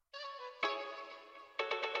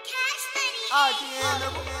Oh,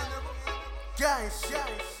 damn, gang shit.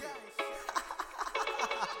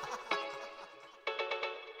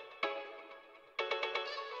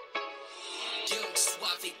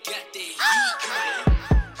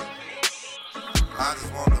 I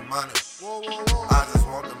just want the money. I just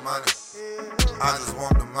want the money. I just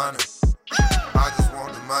want the money. I just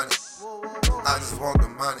want the money. I just want the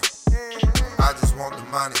money. I just want the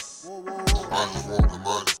money. I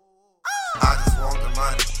just want the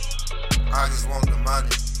money. I just want the money.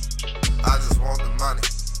 I just want the money. I just want the money.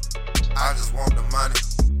 I just want the money.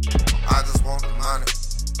 I just want the money.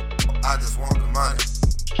 I just want the money.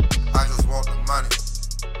 I just want the money.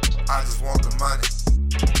 I just want the money.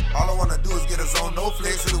 All I wanna do is get us on no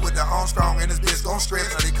flex, hit it with the Armstrong and this bitch gon' stretch.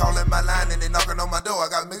 Now they callin' my line and they knockin' on my door. I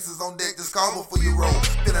got mixers on deck, just call before you roll.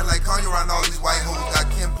 Feeling like Kanye around all these white hoes.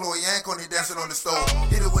 Got Kim Chloe Yank on it dancing on the stove.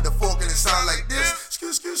 Hit it with the fork and it sound like this.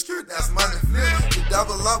 Skirt, skirt, skirt, that's money flip. You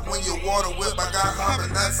double up when you water whip. I got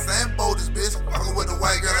hoppin' that same boat, this bitch. Fuckin' with the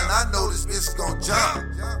white girl and I know this bitch is gon'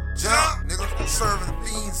 jump. Jump, nigga. Serving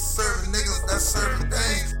beans, serving niggas that's serving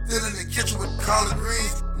things. Still in the kitchen with collard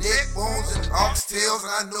greens, neck bones and oxtails.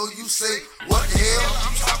 And I know you say, what the hell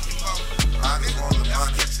I'm talking about? I just want the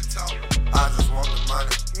money. I just want the money. I just want the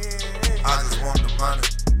money. I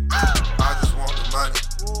just want the money.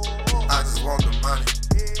 I just want the money.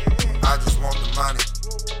 I just want the money.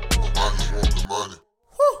 I just want the money.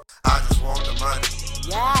 I just want the money.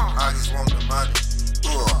 Yeah. I just want the money.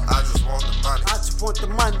 I just want the money. I just want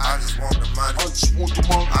the money. I just want the money. I just want the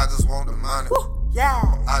money. I just want the money. Yeah.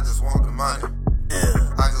 I just want the money.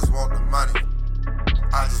 I just want the money.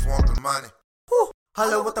 I just want the money.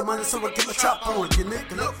 Holla with the money, so I get my chop on. Your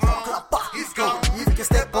nigga look fuck up, he's gone. Even get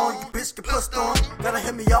step on, you bitch get pushed on. Gotta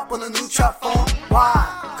hit me up on a new chop phone.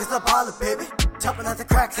 Why? Cause I'm ballin', baby. Chopping out the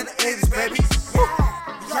cracks in the 80s, baby.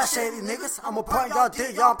 Yeah. Y'all shady niggas, I'ma burn y'all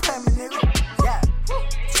dick, y'all pay me, nigga. Yeah.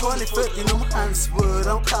 2050, no that's what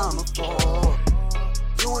I'm coming for.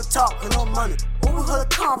 You ain't talking no money, what we heard a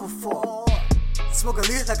convo for? Smoking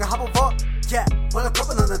leaves like a hoverboard, yeah. When I'm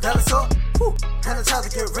coming on the dinosaur, whoo. And I try to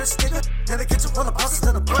get rich, nigga. In the kitchen full of buses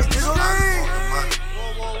and a break, nigga.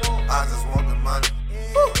 I just want the money.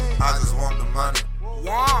 I just want the money.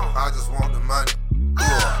 Yeah. I just want the money.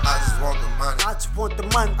 I just want the money. I just want the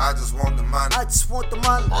money. I just want the money. I just want the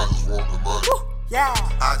money. I just want the money. Yeah.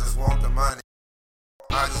 I just want the money.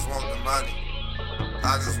 I just want the money.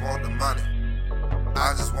 I just want the money.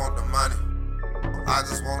 I just want the money. I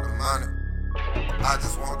just want the money. I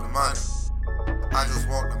just want the money. I just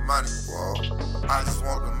want the money. Whoa. I just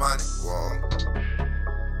want the money. Whoa.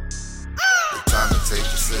 They trying to take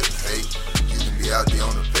the city hate. You can be out there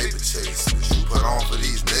on the paper chase. Cause you put on for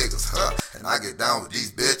these niggas, huh? And I get down with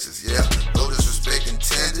these bitches, yeah. No disrespect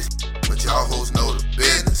intended, but y'all hoes know the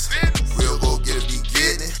business. Real go get it, be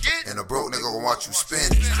getting it. And a broke nigga gon' watch you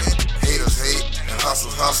spend it. Haters hate and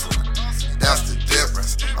hustle, hustle. That's the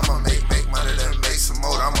difference. I'ma make money, then make some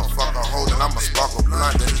more. I'ma fuck a hoe, then I'ma spark a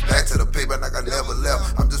blunt. Then it's back to the paper like I never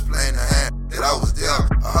left. I'm just playing the hand that I was dealt.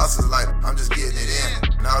 A hustle's life, I'm just getting it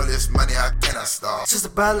in. Now this money, I cannot stop. Just a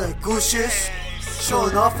battle of good shit.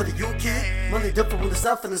 Showing off for the UK. Money different with the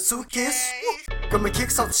stuff in the suitcase. Got my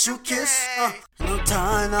kicks off the shoe kiss. No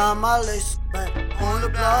time on my list, but on the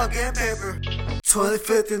blog and paper.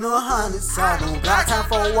 2050, no hundreds. I don't got time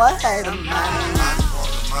for what hate of mine. I just want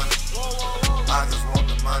the money. I just want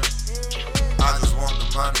the money. I just want the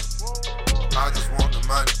money. I just want the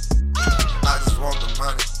money. I just want the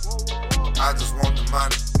money. I just want the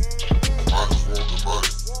money. I just want the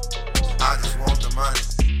money. I just want the money.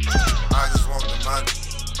 I just want the money.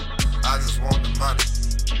 I just want the money.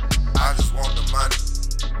 I just want the money.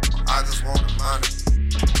 I just want the money.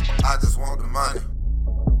 I just want the money.